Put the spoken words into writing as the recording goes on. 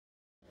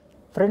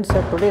Friends,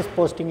 today's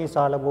posting is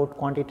all about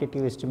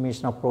quantitative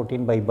estimation of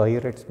protein by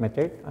Biuret's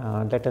method.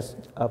 Let us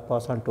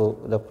pass on to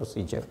the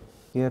procedure.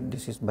 Here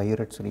this is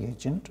Biuret's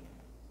reagent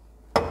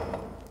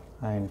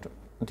and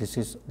this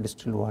is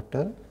distilled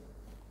water,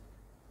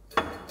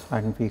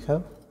 and we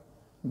have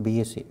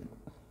BSA,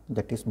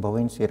 that is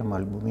bovine serum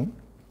albumin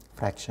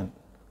fraction.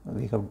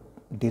 We have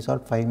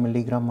dissolved 5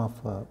 milligram of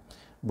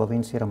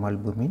bovine serum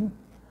albumin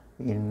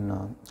in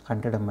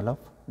 100 ml of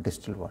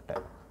distilled water.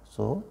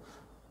 So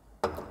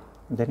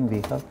then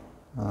we have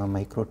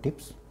micro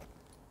tips.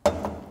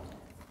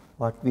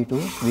 What we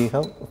do, we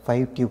have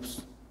 5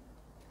 tubes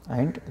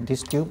and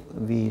this tube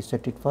we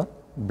set it for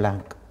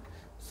blank.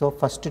 So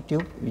first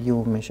tube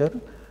you measure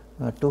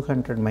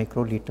 200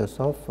 microliters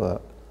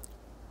of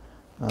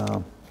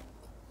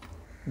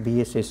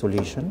BSA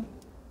solution,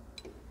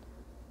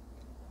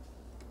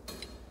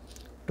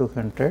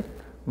 200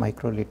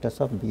 microliters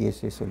of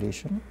BSA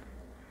solution,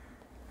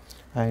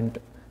 and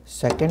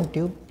second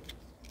tube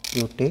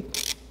you take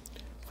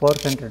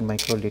 400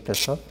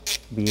 microliters of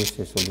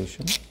BSA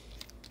solution,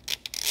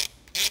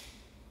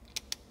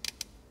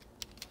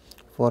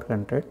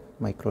 400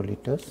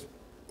 microliters,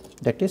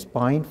 that is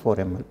 0.4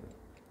 ml.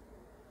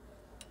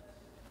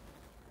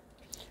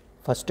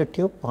 First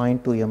tube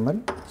 0.2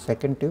 ml,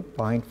 second tube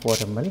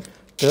 0.4 ml,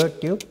 third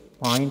tube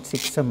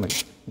 0.6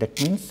 ml,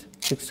 that means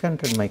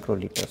 600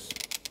 microliters.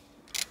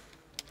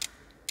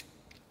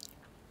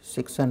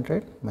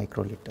 600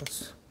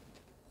 microliters.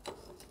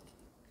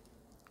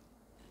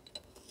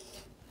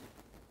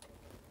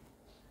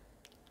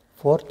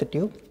 Fourth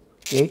tube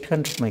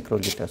 800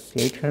 microliters.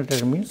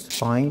 800 means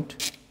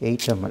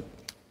 0.8 ml.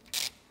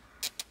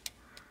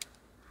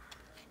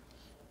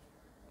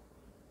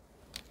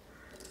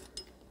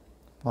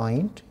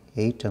 .8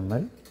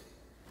 ml,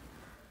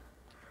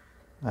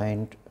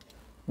 and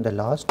the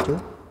last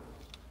tube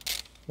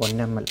 1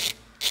 ml.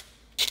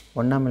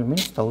 1 ml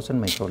means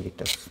 1000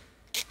 microliters.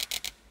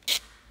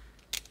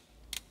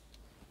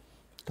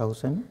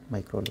 1000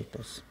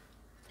 microliters.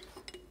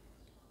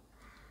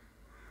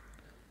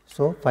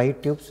 So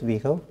 5 tubes we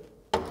have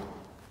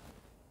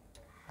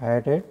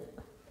added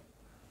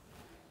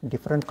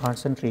different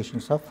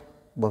concentrations of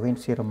bovine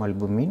serum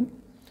albumin.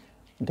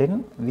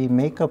 Then we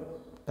make up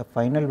the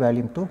final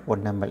volume to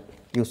 1 ml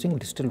using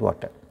distilled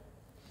water.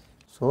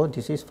 So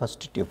this is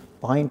first tube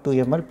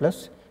 0.2 ml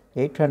plus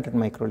 800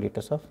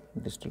 microliters of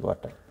distilled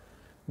water.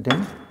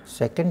 Then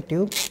second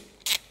tube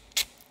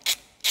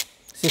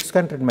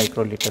 600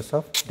 microliters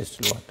of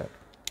distilled water.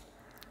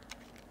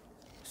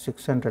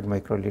 600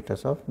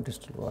 microliters of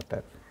distilled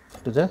water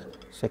to the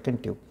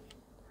second tube.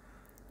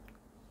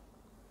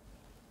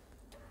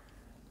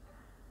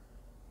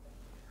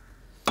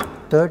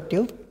 Third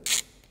tube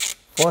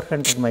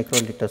 400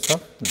 microliters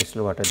of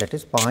distilled water, that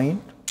is 0.4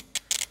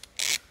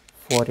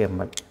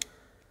 ml.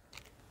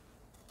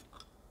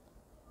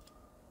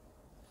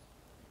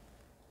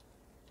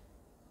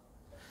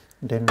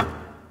 Then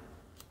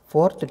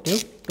fourth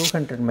tube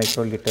 200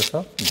 microliters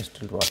of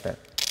distilled water.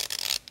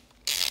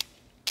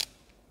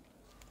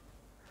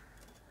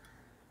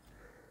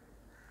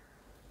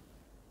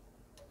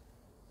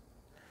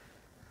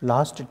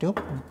 Last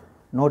tube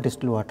no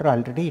distilled water,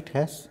 already it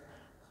has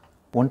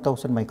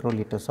 1000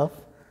 microliters of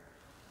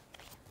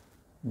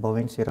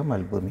bovine serum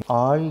albumin.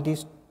 All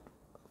these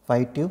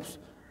 5 tubes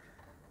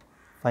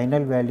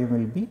final value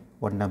will be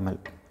 1 ml.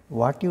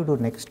 What you do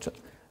next?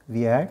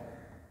 We add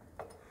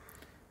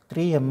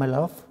 3 ml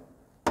of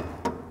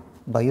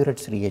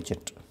Biuret's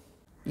reagent.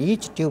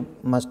 Each tube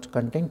must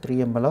contain 3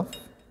 ml of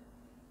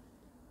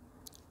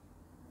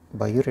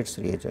Biuret's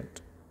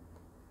reagent.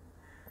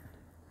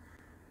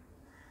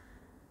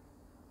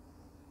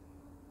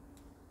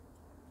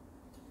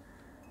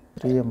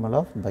 ml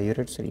of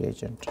Biuret's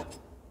reagent.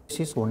 This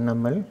is 1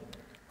 ml.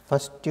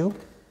 First tube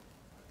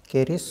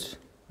carries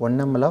 1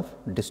 ml of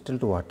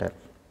distilled water.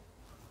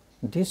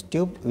 This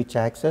tube which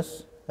acts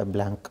as a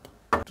blank.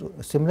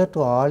 Similar to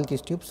all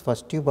these tubes,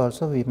 first tube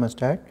also we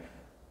must add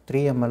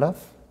 3 ml of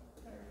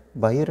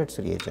Biuret's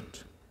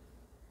reagent.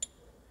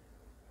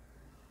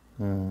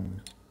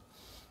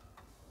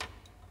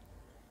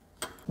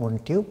 One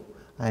tube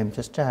I am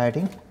just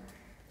adding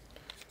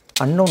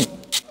unknown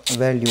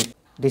value.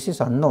 This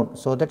is unknown,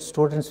 so that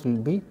students will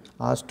be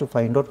asked to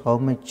find out how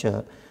much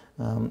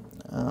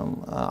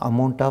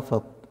amount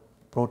of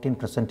protein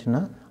present in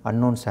an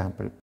unknown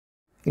sample.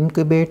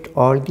 Incubate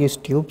all these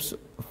tubes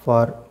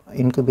for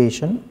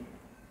incubation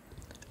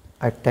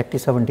at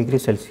 37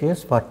 degrees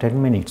Celsius for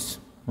 10 minutes.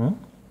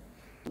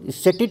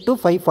 Set it to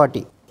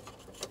 540.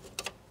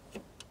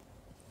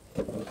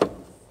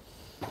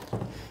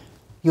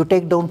 You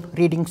take down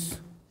readings.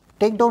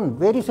 Take down,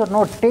 where is your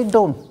note? Take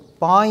down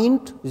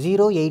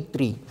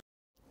 0.083.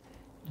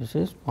 This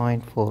is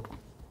 0.4.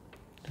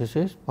 This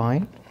is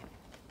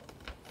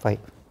 0.5.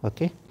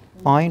 Okay.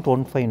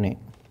 0.159.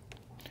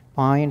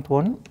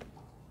 0.1,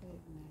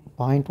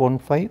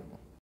 0.15,